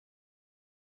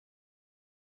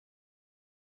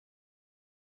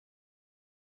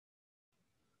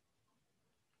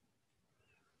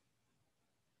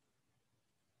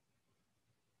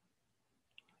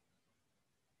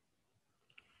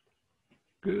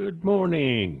Good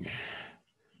morning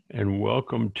and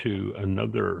welcome to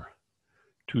another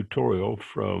tutorial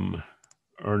from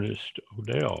Ernest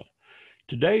Odell.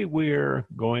 Today we're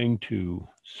going to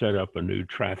set up a new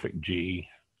TrafficG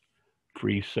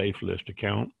free Safelist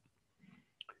account,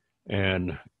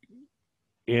 and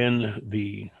in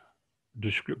the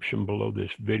description below this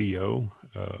video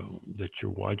that you're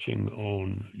watching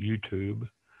on YouTube,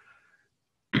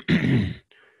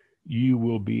 you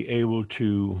will be able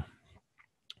to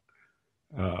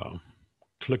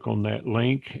click on that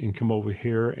link and come over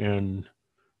here and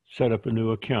set up a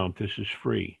new account. This is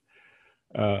free.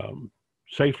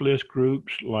 Safelist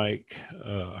groups like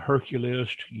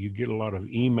Herculist, you get a lot of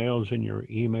emails in your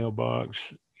email box.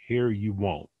 Here you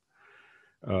won't.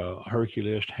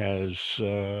 Herculist has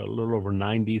a little over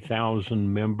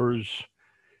 90,000 members.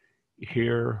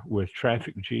 Here with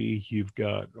TrafficG, you've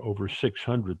got over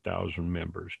 600,000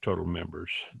 members, total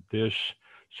members. This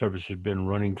service has been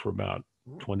running for about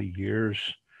 20 years.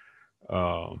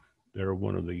 They're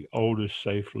one of the oldest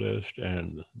Safelist,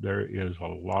 and there is a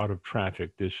lot of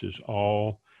traffic. This is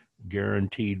all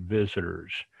guaranteed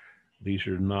visitors. These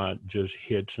are not just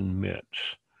hits and mitts.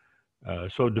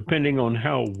 So depending on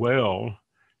how well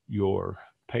your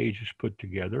page is put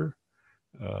together,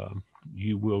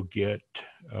 you will get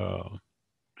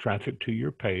traffic to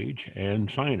your page and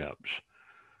signups.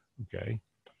 Okay.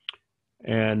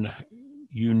 And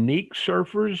unique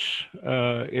surfers,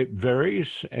 it varies,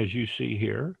 as you see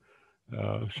here.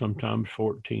 Sometimes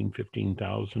 14,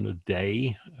 15,000 a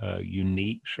day,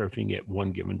 unique surfing at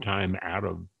one given time out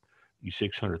of the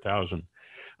 600,000.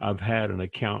 I've had an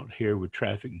account here with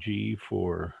TrafficG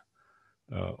for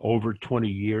over 20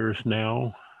 years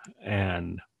now,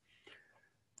 and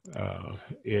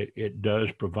it does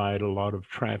provide a lot of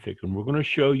traffic. And we're going to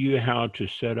show you how to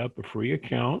set up a free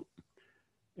account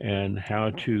and how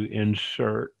to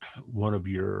insert one of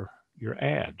your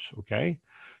ads, okay?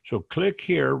 So click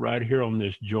here, right here on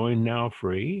this Join Now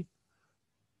Free.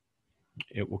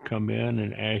 It will come in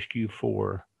and ask you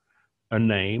for a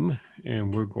name,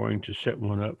 and we're going to set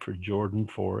one up for Jordan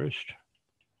Forrest.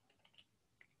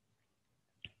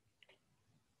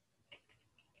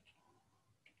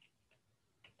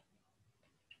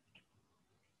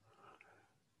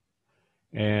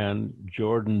 And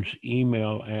Jordan's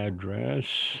email address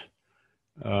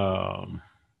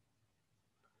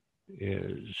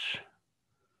is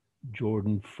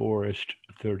Jordan Forrest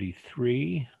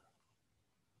 33.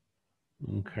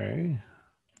 Okay.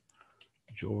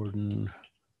 Jordan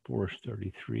Forrest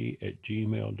 33 at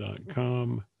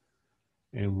gmail.com.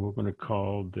 And we're going to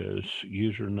call this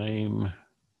username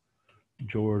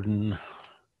Jordan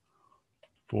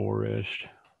Forrest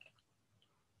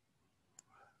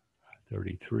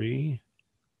 33.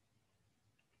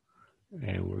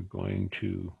 And we're going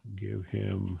to give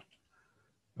him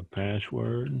a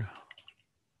password.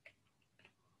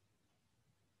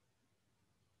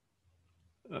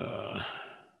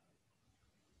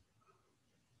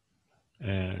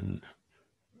 And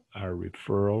our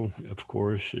referral, of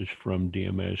course, is from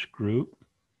DMS Group.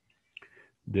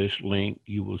 This link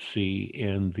you will see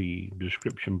in the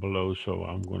description below, so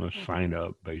I'm going to sign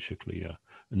up, basically a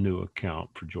new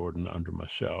account for Jordan under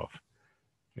myself.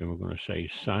 And we're going to say,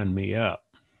 sign me up,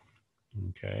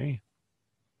 okay?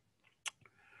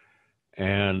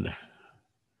 And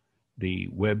the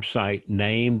website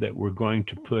name that we're going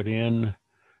to put in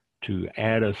to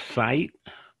add a site,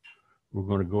 we're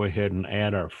going to go ahead and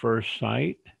add our first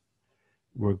site.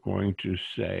 We're going to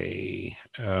say,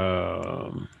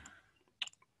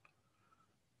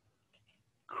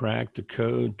 crack the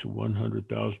code to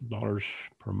 $100,000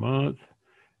 per month.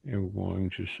 And we're going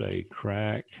to say,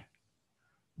 crack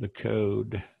the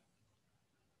code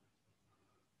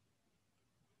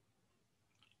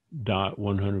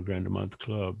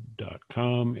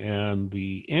 .100GrandAmonthClub.com. And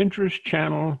the interest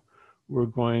channel, we're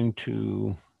going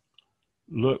to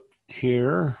look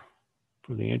here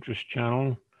for the interest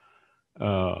channel.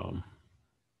 We're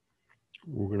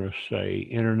going to say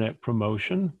internet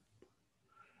promotion,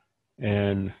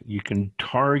 and you can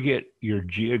target your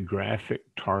geographic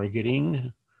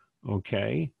targeting,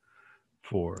 okay,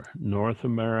 for North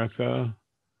America.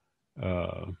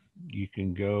 You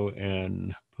can go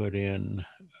and put in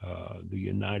the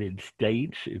United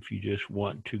States if you just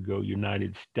want to go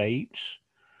United States.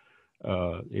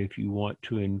 If you want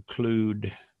to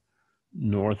include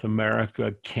North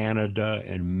America, Canada,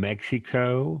 and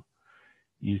Mexico,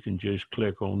 you can just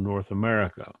click on North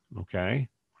America, okay?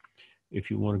 If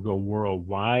you want to go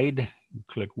worldwide,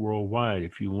 click worldwide.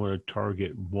 If you want to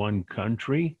target one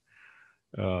country,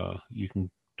 you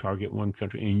can target one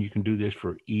country, and you can do this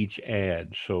for each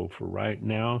ad. So for right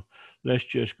now, Let's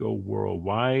just go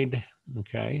worldwide,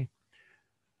 okay?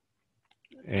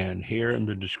 And here in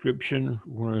the description,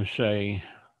 we're going to say,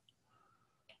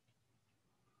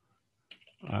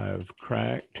 I've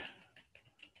cracked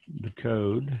the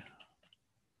code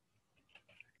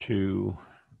to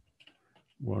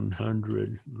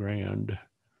 100 grand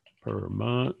per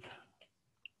month.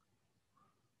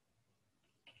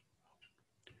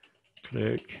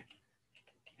 Click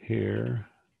here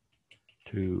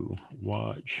to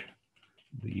watch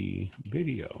the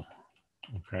video,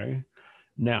 okay?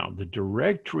 Now, the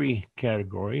directory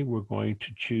category, we're going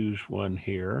to choose one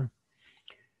here,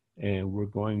 and we're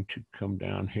going to come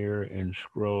down here and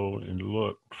scroll and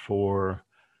look for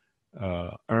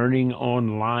earning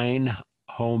online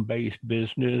home-based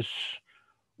business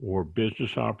or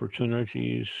business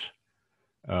opportunities.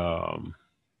 We're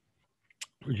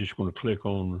just going to click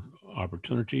on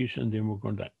opportunities, and then we're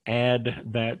going to add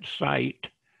that site,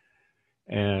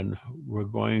 and we're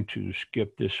going to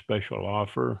skip this special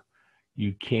offer.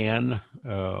 You can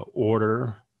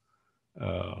order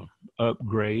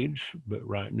upgrades, but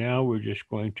right now we're just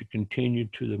going to continue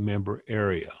to the member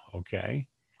area, okay?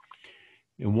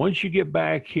 And once you get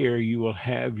back here, you will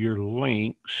have your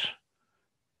links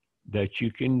that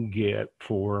you can get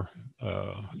for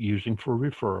using for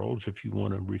referrals. If you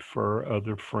want to refer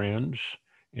other friends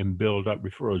and build up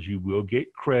referrals, you will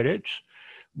get credits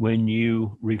when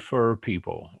you refer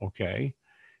people, okay?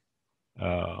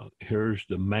 Here's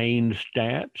the main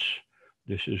stats.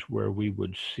 This is where we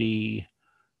would see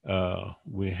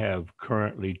we have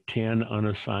currently 10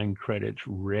 unassigned credits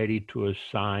ready to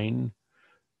assign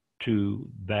to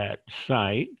that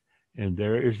site. And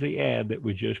there is the ad that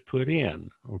we just put in,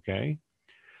 okay?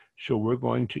 So we're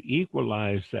going to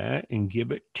equalize that and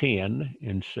give it 10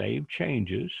 and save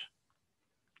changes.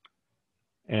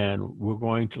 And we're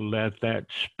going to let that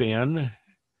spin.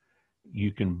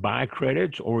 You can buy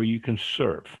credits or you can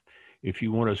surf. If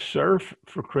you want to surf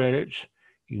for credits,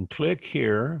 you can click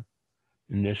here,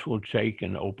 and this will take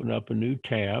and open up a new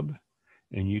tab,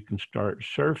 and you can start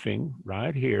surfing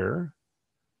right here.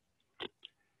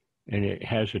 And it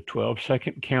has a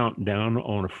 12-second countdown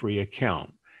on a free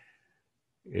account.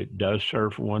 It does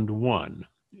surf one-to-one,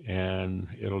 and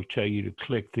it'll tell you to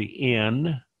click the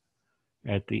N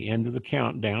at the end of the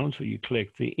countdown, so you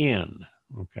click the N,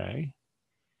 okay?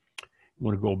 You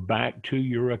want to go back to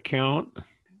your account,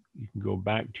 you can go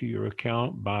back to your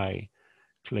account by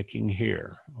clicking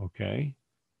here, okay?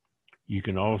 You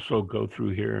can also go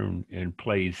through here and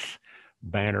place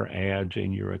banner ads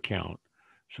in your account.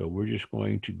 So we're just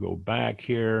going to go back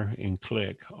here and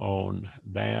click on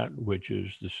that, which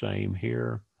is the same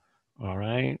here, all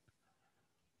right?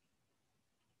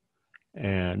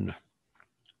 And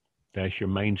that's your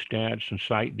main stats and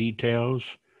site details.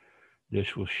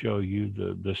 This will show you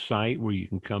the site where you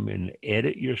can come in and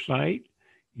edit your site.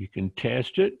 You can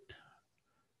test it,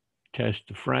 test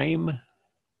the frame,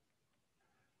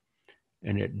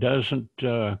 and it doesn't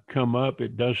come up,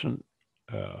 it doesn't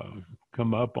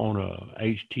come up on a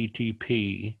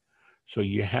HTTP, so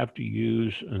you have to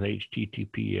use an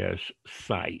HTTPS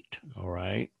site, all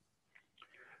right?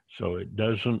 So it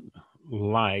doesn't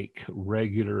like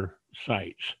regular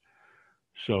sites.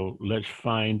 So let's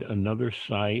find another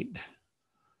site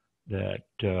that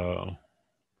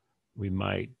we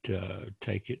might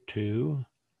take it to.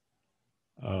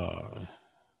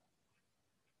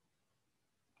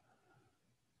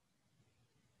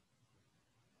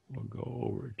 We'll go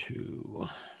over to,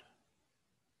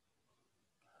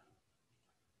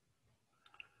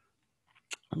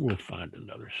 we'll find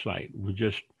another site. We'll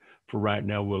just, for right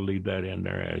now, we'll leave that in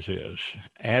there as is.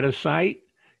 Add a site,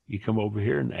 you come over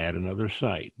here and add another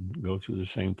site. Go through the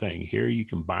same thing. Here you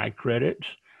can buy credits.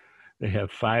 They have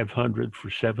 500 for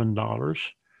 $7,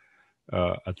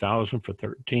 1,000 for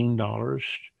 $13,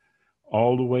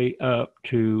 all the way up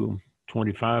to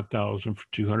 25,000 for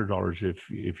 $200.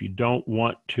 If you don't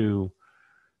want to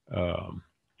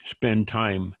spend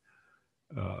time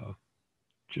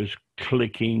just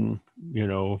clicking, you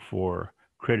know, for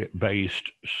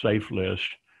credit-based Safelist,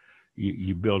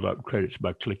 you build up credits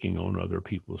by clicking on other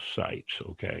people's sites,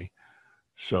 okay?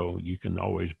 So you can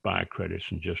always buy credits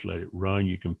and just let it run.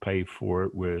 You can pay for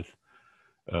it with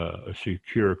a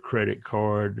secure credit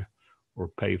card or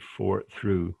pay for it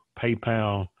through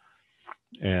PayPal.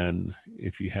 And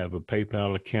if you have a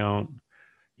PayPal account,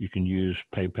 you can use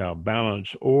PayPal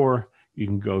balance, or you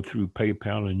can go through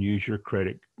PayPal and use your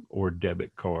credit or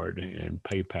debit card, and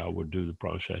PayPal will do the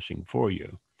processing for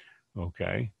you,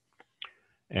 okay?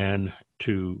 And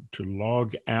to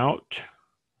log out,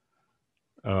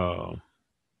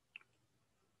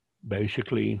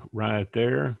 basically right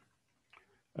there,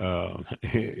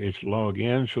 It's log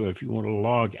in. So if you want to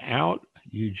log out,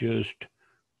 you just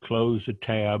close the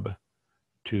tab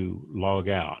to log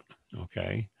out.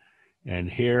 Okay. And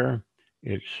here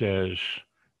it says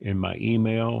in my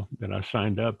email that I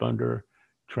signed up under,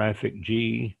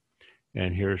 TrafficG,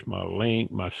 and here's my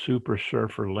link, my Super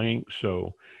Surfer link.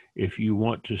 So if you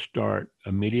want to start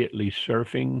immediately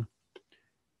surfing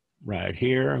right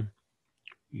here,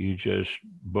 you just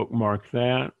bookmark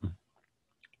that,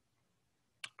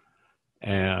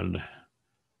 and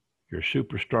your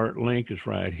Super Start link is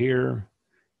right here.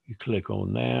 You click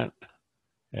on that.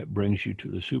 That brings you to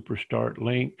the Super Start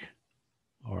link.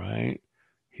 All right.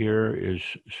 Here is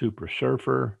Super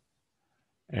Surfer,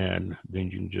 and then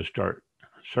you can just start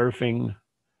surfing,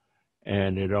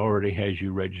 and it already has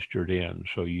you registered in.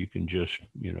 So you can just,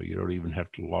 you don't even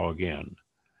have to log in.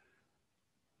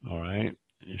 All right.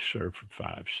 You surf for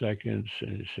 5 seconds,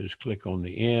 and it says click on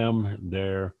the M.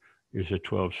 There is a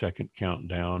 12-second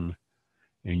countdown,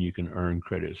 and you can earn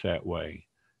credits that way.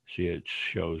 See, it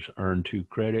shows earn 2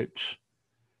 credits.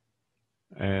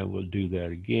 And we'll do that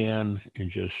again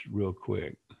and just real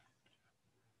quick.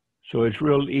 So it's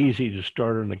real easy to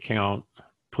start an account,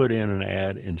 put in an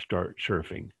ad, and start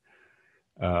surfing.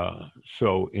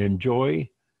 So enjoy,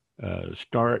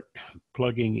 start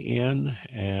plugging in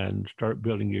and start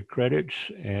building your credits,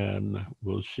 and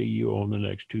we'll see you on the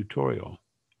next tutorial.